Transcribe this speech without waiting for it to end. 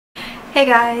Hey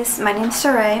guys, my name's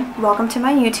Saray. Welcome to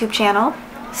my YouTube channel.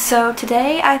 So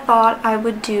today I thought I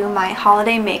would do my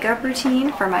holiday makeup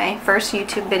routine for my first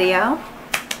YouTube video.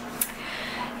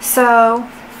 So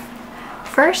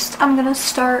first I'm gonna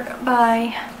start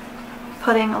by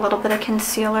putting a little bit of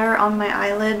concealer on my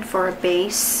eyelid for a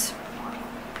base.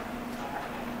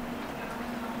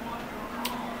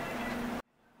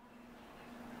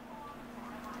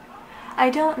 I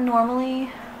don't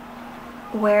normally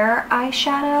wear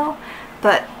eyeshadow,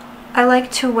 but I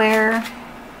like to wear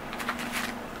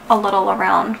a little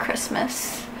around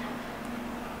Christmas.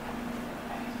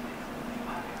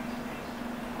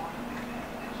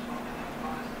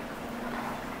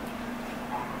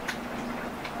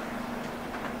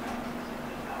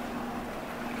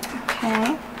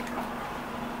 Okay.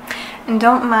 And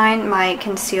don't mind my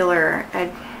concealer.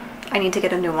 I need to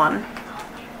get a new one.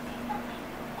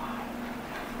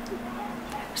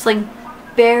 There's like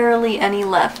barely any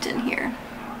left in here.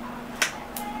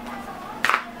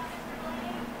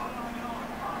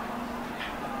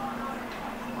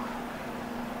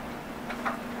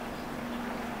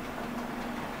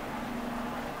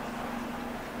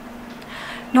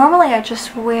 Normally I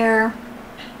just wear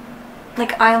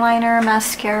like eyeliner,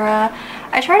 mascara.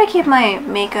 I try to keep my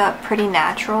makeup pretty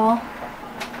natural.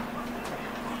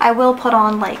 I will put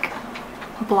on like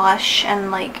blush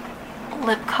and like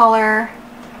lip color,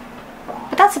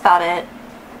 but that's about it.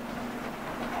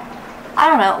 I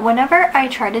don't know, whenever I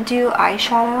try to do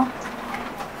eyeshadow,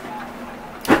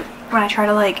 when I try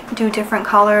to like do different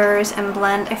colors and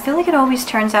blend, I feel like it always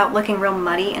turns out looking real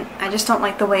muddy and I just don't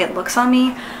like the way it looks on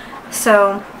me.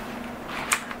 So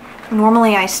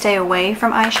normally I stay away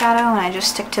from eyeshadow and I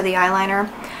just stick to the eyeliner.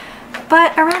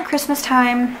 But around Christmas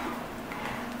time,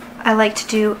 I like to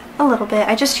do a little bit.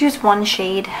 I just use one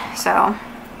shade, so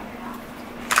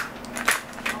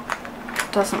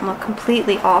it doesn't look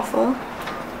completely awful.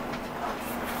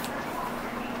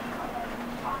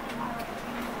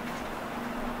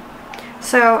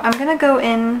 So I'm gonna go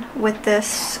in with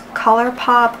this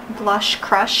ColourPop Blush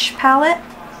Crush palette.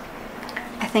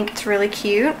 I think it's really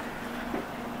cute.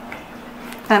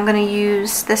 And I'm going to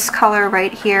use this color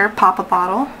right here, Pop a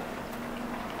Bottle.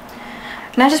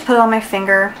 And I just put it on my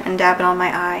finger and dab it on my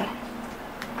eye.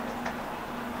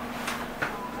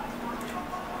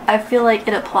 I feel like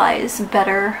it applies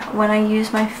better when I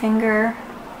use my finger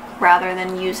rather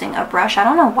than using a brush. I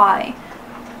don't know why.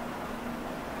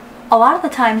 A lot of the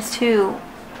times too,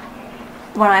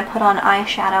 when I put on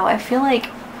eyeshadow, I feel like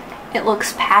it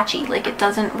looks patchy, like it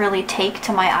doesn't really take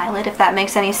to my eyelid, if that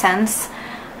makes any sense.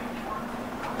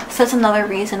 So that's another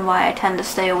reason why I tend to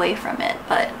stay away from it,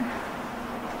 but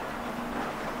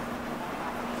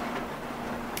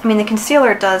I mean the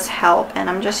concealer does help and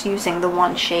I'm just using the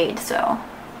one shade, so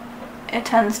it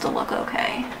tends to look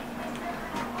okay.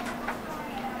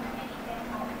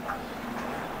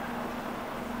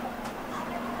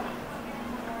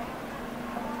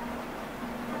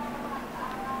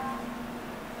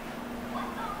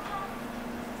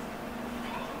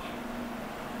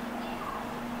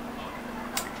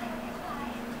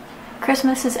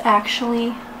 Christmas is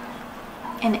actually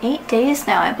in 8 days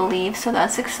now, I believe, so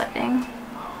that's exciting.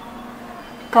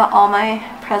 Got all my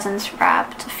presents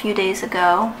wrapped a few days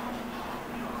ago.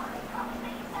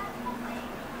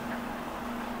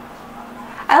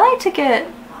 I like to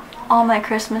get all my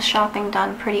Christmas shopping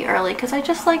done pretty early because I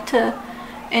just like to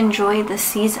enjoy the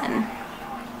season.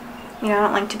 You know, I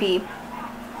don't like to be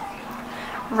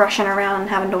rushing around and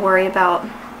having to worry about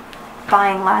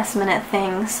buying last minute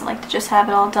things. I like to just have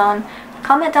it all done.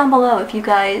 Comment down below if you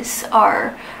guys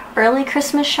are early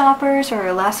Christmas shoppers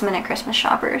or last minute Christmas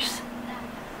shoppers.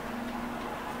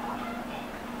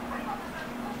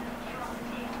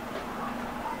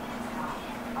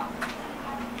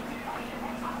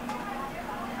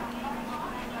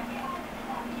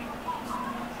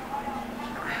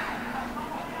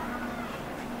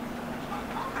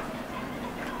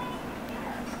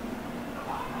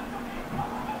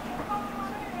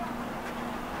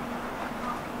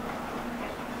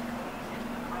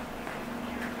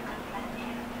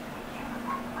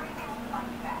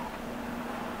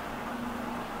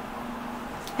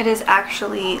 It is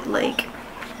actually like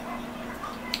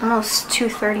almost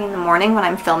 2:30 in the morning when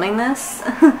I'm filming this.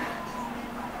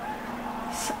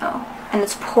 So, and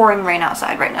it's pouring rain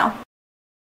outside right now.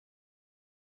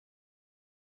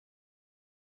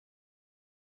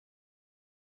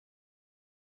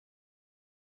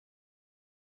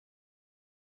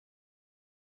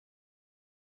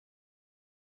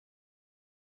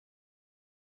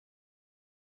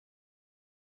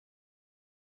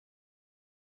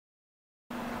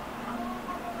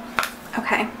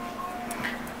 Okay.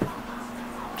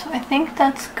 So I think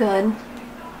that's good.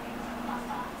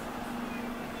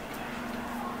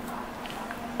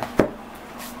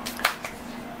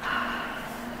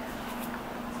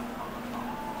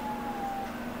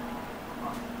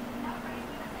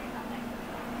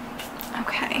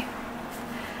 Okay.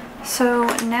 So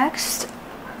next,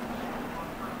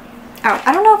 oh,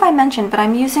 I don't know if I mentioned, but I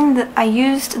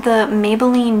used the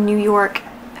Maybelline New York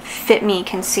Fit Me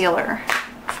concealer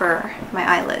for my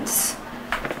eyelids,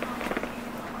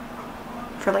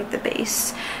 for like the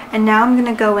base. And now I'm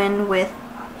gonna go in with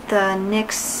the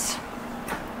NYX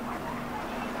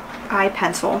eye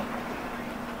pencil,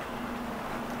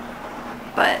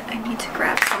 but I need to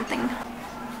grab something.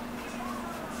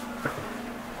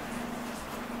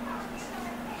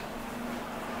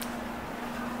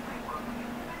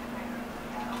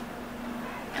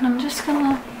 And I'm just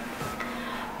gonna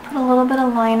put a little bit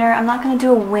of liner. I'm not gonna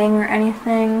do a wing or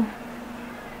anything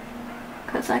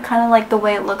because I kind of like the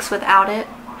way it looks without it,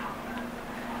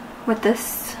 with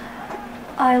this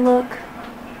eye look.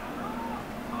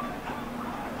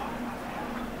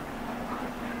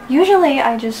 Usually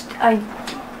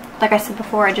like I said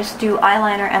before, I just do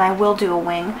eyeliner and I will do a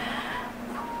wing,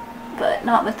 but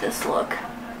not with this look.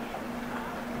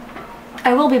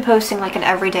 I will be posting like an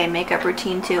everyday makeup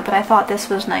routine too, but I thought this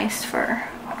was nice for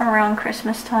around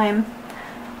Christmas time.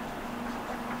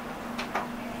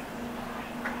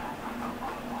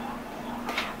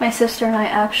 My sister and I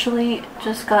actually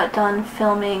just got done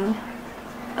filming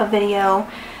a video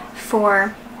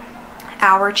for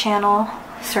our channel,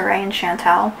 Saray and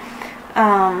Chantal.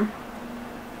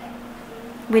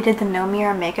 We did the No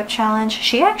Mirror Makeup Challenge.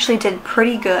 She actually did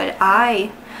pretty good.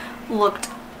 I looked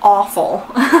awful.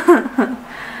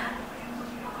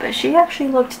 But she actually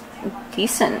looked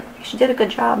decent. She did a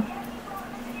good job.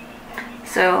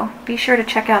 So be sure to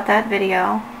check out that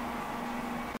video.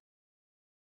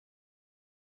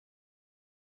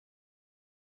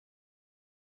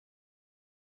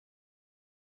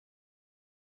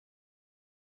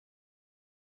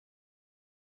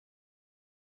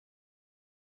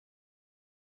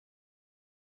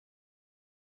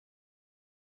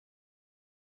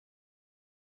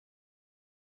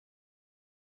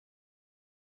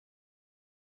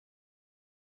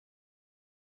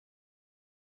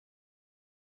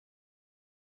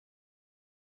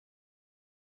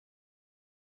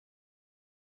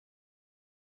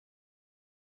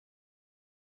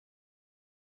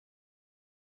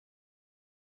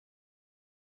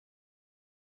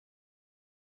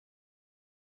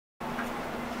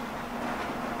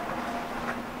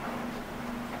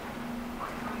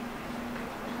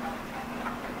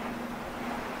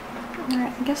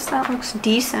 Alright, I guess that looks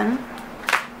decent.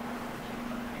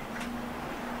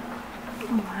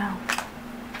 Wow.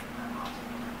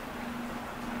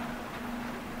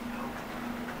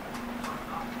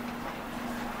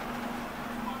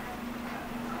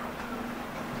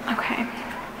 Okay.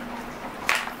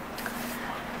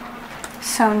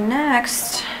 So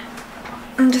next,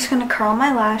 I'm just gonna curl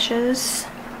my lashes.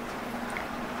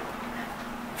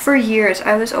 For years,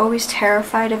 I was always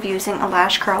terrified of using a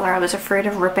lash curler. I was afraid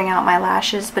of ripping out my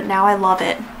lashes, but now I love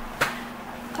it.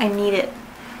 I need it.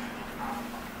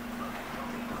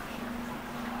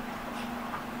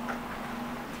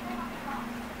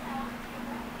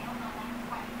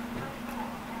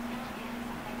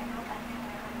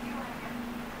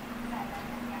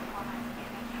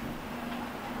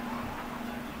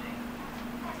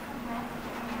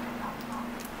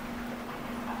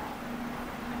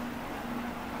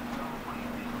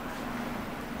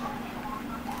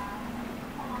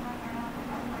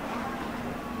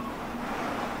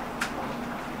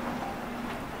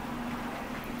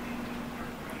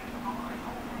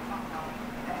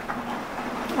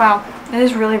 Wow, it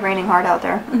is really raining hard out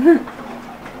there.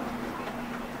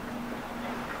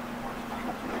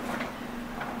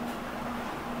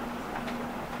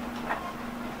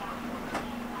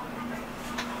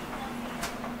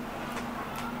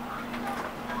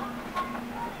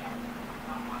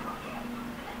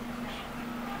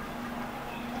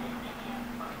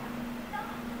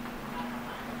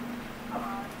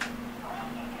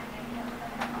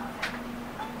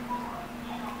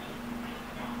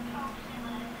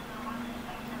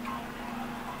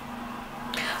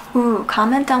 Ooh,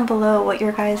 comment down below what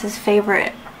your guys'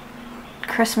 favorite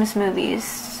Christmas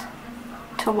movies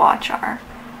to watch are.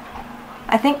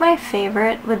 I think my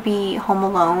favorite would be Home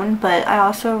Alone, but I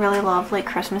also really love like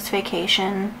Christmas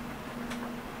Vacation.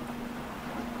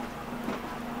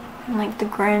 And like The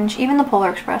Grinch, even The Polar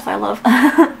Express I love.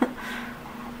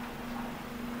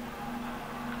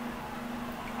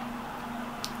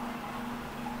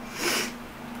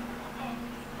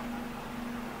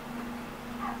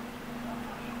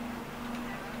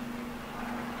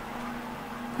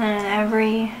 And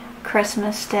every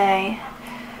Christmas day,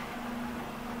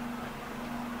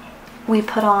 we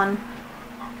put on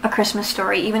A Christmas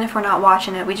Story. Even if we're not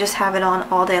watching it, we just have it on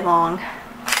all day long.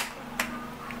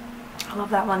 I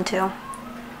love that one too.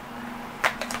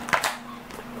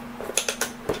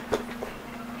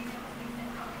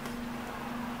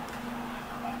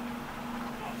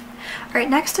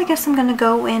 Alright, next I guess I'm going to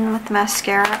go in with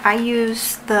mascara. I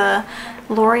use the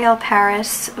L'Oreal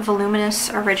Paris Voluminous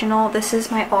Original. This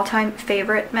is my all-time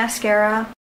favorite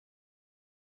mascara.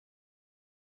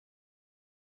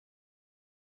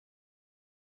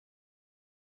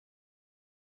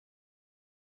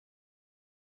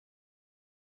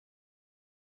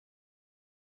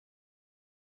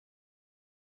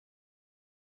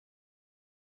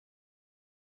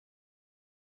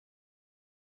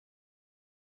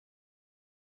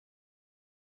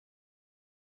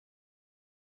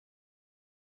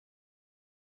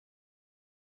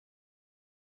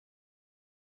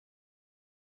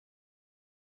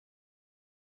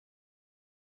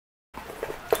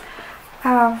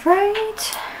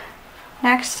 Alright,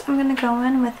 next I'm going to go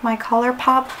in with my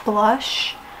ColourPop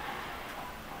blush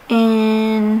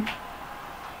in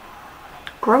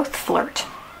Growth Flirt.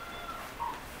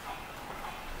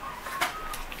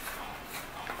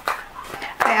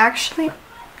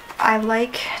 I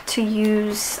like to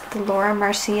use the Laura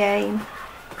Mercier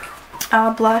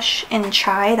blush in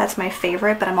Chai. That's my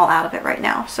favorite, but I'm all out of it right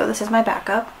now. So this is my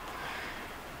backup.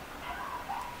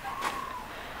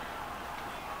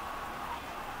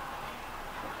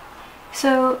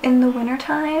 So in the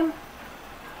wintertime,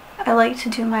 I like to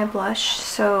do my blush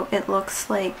so it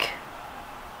looks like,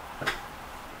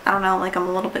 I don't know, like I'm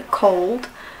a little bit cold.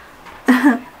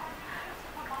 And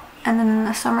then in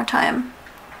the summertime,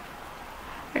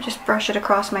 I just brush it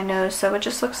across my nose so it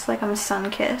just looks like I'm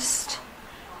sun-kissed.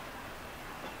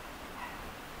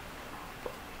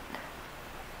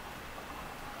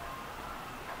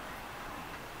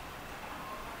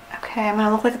 Okay, I'm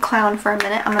gonna look like a clown for a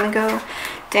minute. I'm gonna go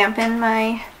dampen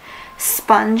my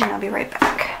sponge and I'll be right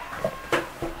back.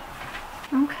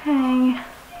 Okay.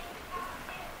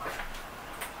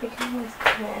 We can always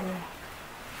come in.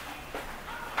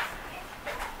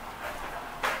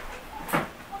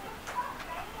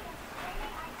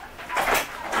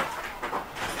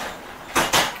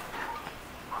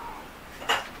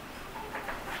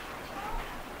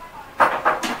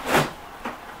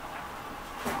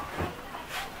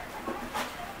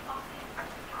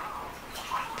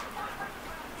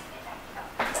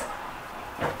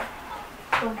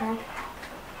 Okay.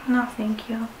 No, thank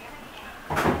you.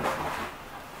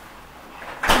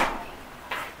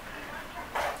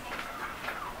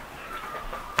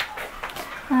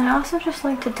 And I also just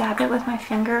like to dab it with my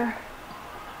finger.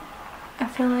 I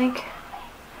feel like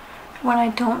when I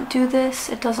don't do this,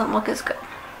 it doesn't look as good.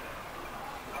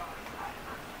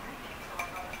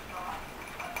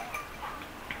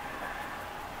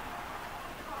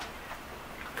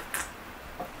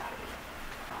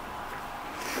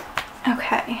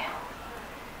 Okay,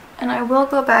 and I will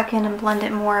go back in and blend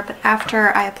it more, but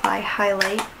after I apply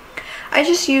highlight. I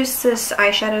just use this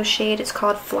eyeshadow shade. It's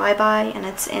called Flyby, and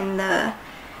it's in the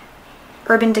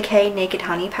Urban Decay Naked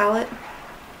Honey palette.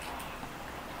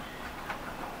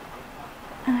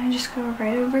 And I just go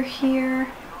right over here.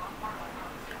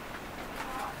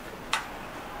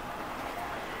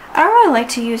 I don't really like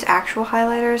to use actual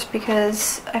highlighters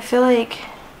because I feel like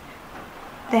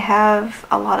they have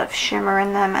a lot of shimmer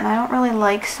in them, and I don't really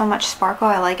like so much sparkle.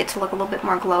 I like it to look a little bit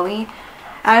more glowy.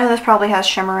 I know this probably has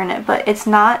shimmer in it, but it's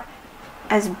not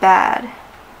as bad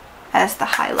as the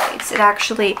highlights. It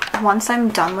actually, once I'm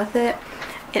done with it,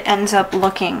 it ends up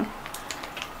looking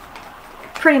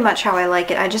pretty much how I like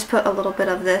it. I just put a little bit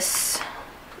of this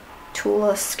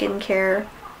Tula Skincare,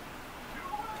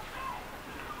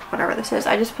 whatever this is.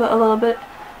 I just put a little bit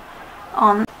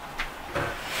on.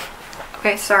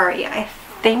 Okay, sorry. I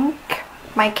think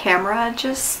my camera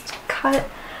just cut.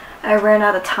 I ran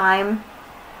out of time.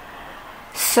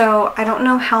 So I don't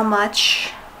know how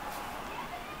much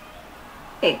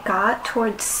it got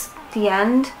towards the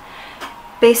end.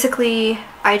 Basically,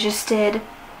 I just did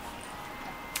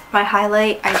my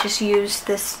highlight. I just used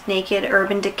this Naked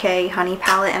Urban Decay Honey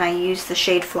palette, and I used the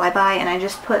shade Flyby, and I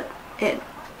just put it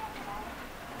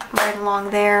right along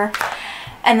there.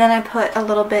 And then I put a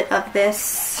little bit of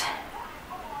this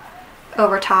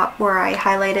over top where I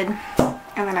highlighted,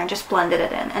 and then I just blended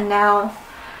it in. And now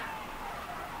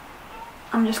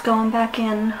I'm just going back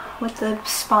in with the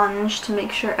sponge to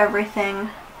make sure everything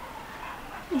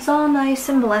is all nice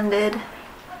and blended.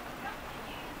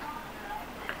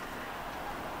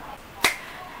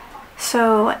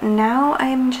 So now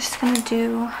I'm just going to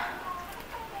do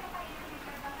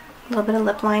little bit of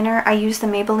lip liner. I use the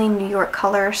Maybelline New York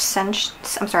Color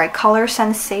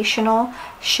Sensational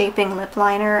Shaping Lip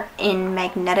Liner in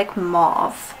Magnetic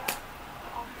Mauve.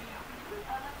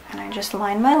 And I just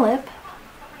line my lip.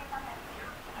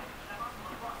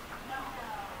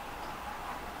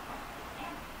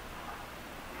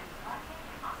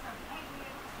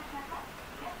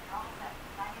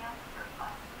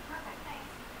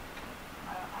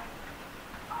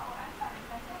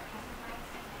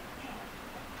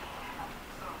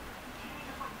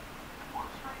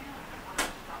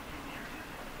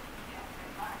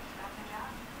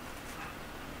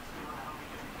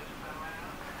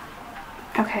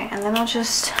 Okay, and then I'll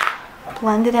just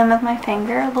blend it in with my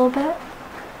finger a little bit.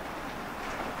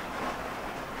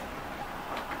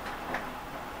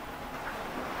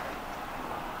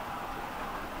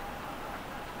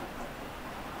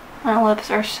 My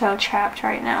lips are so chapped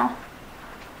right now.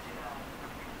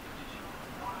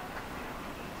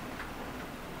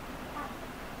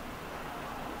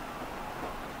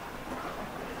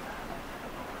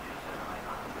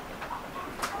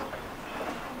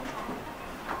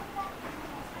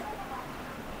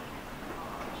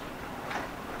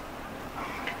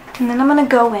 And then I'm going to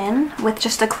go in with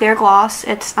just a clear gloss.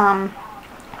 It's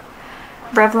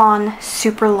Revlon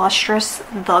Super Lustrous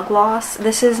The Gloss.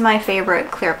 This is my favorite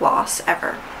clear gloss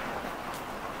ever.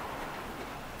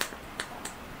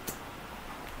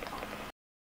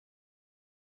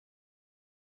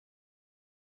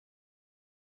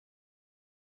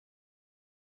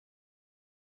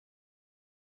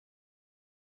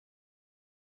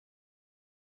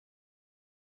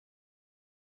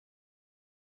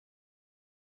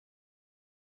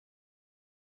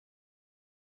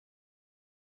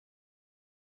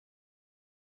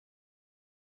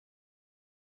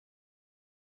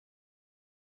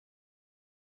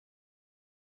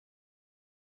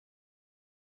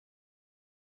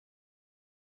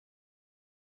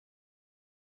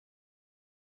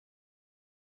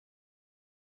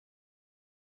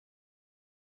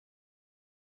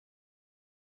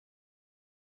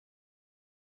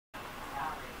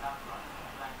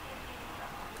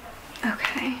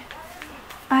 Okay,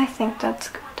 I think that's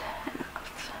good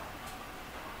enough.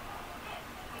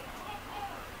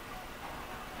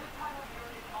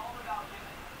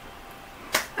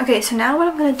 Okay, so now what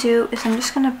I'm going to do is I'm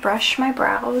just going to brush my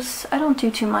brows. I don't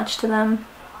do too much to them.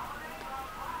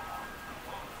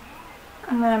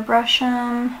 I'm going to brush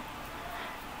them,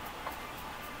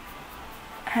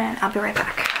 and I'll be right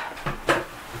back.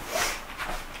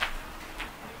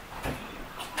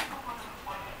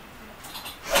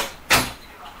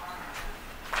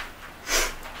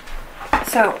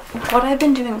 So what I've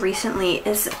been doing recently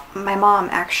is, my mom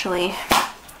actually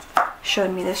showed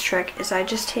me this trick, is I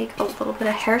just take a little bit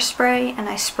of hairspray and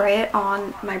I spray it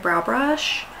on my brow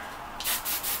brush.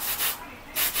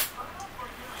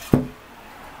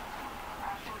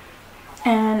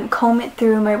 And comb it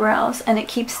through my brows, and it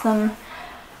keeps them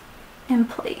in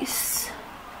place.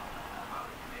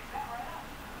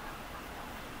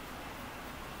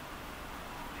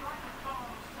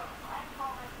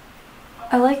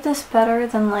 I like this better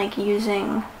than like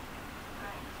using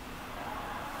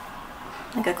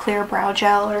like a clear brow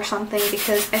gel or something,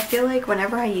 because I feel like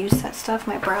whenever I use that stuff,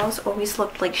 my brows always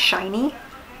looked like shiny,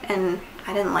 and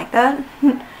I didn't like that.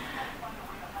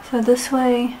 So this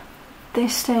way they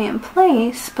stay in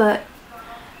place, but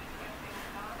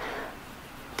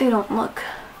they don't look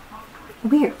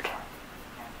weird.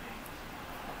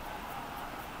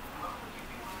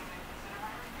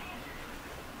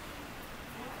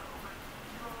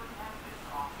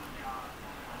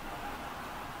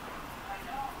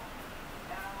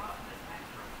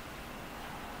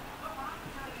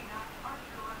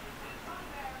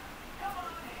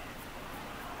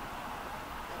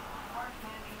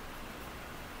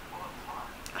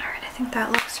 I think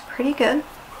that looks pretty good.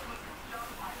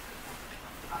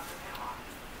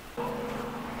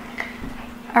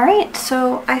 Alright,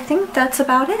 so I think that's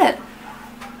about it.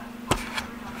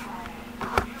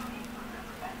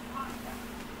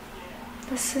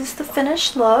 This is the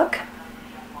finished look.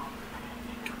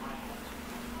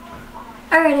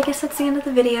 Alright, I guess that's the end of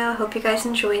the video. Hope you guys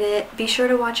enjoyed it. Be sure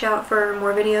to watch out for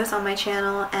more videos on my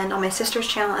channel and on my sister's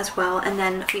channel as well. And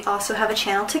then we also have a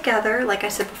channel together. Like I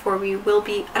said before, we will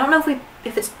be, I don't know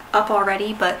if it's up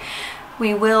already, but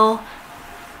we will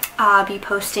be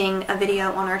posting a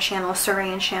video on our channel, Surrey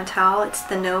and Chantal. It's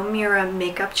the No Mirror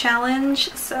Makeup Challenge,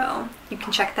 so you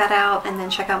can check that out, and then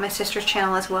check out my sister's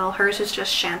channel as well. Hers is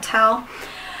just Chantal.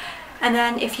 And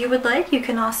then if you would like, you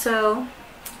can also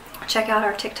check out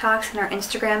our TikToks and our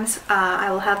Instagrams. I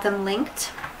will have them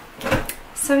linked.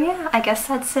 So yeah, I guess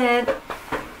that's it.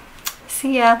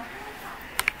 See ya.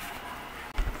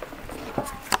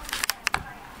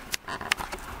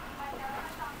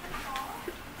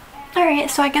 Alright,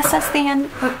 so I guess that's the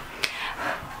end.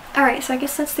 Alright, so I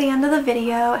guess that's the end of the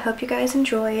video. I hope you guys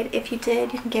enjoyed. If you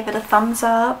did, you can give it a thumbs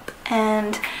up,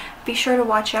 and be sure to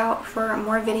watch out for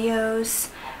more videos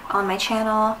on my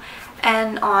channel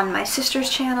and on my sister's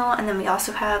channel, and then we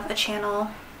also have a channel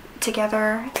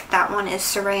together. That one is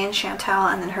Saray and Chantal,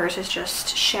 and then hers is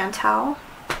just Chantal.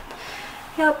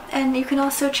 Yep, and you can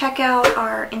also check out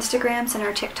our Instagrams and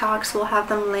our TikToks. We'll have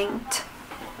them linked.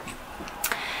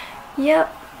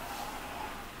 Yep.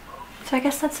 So I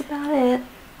guess that's about it.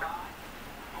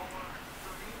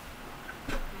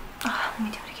 Oh, let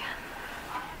me do it again.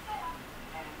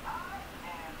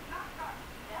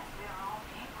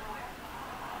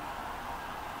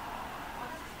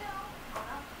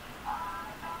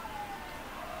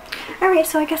 Alright,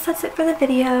 so I guess that's it for the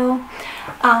video.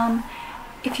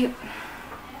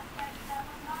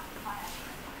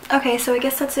 Okay, so I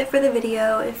guess that's it for the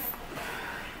video.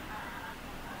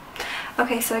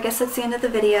 Okay, so I guess that's the end of the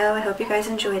video. I hope you guys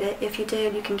enjoyed it. If you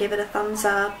did, you can give it a thumbs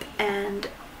up, and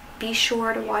be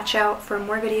sure to watch out for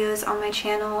more videos on my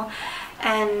channel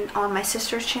and on my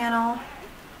sister's channel.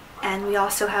 And we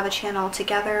also have a channel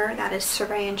together that is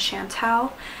Saray and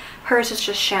Chantal. Hers is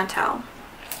just Chantal.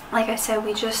 Like I said, I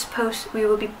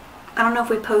don't know if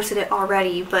we posted it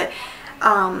already, but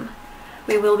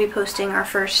we will be posting our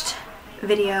first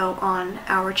video on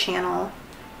our channel.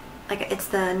 Like, it's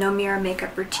the No Mirror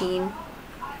makeup routine.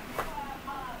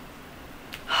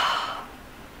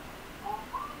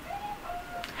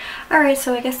 Alright,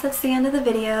 so I guess that's the end of the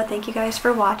video. Thank you guys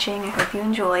for watching. I hope you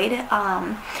enjoyed.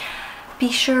 Be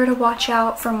sure to watch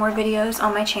out for more videos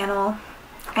on my channel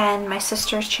and my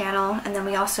sister's channel, and then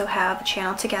we also have a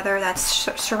channel together that's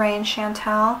Saray and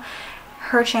Chantal.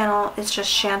 Her channel is just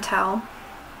Chantal.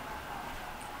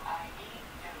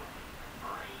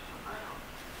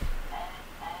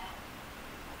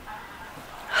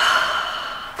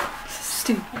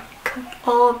 Stupid. Cut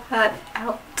all of that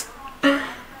out.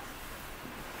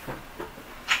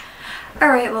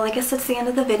 Alright, well I guess that's the end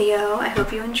of the video. I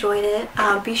hope you enjoyed it.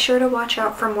 Be sure to watch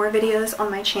out for more videos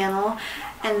on my channel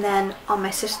and then on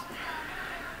my sister.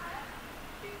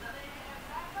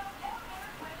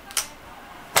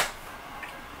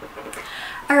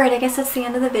 Alright, I guess that's the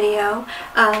end of the video.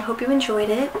 Hope you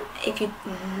enjoyed it. If you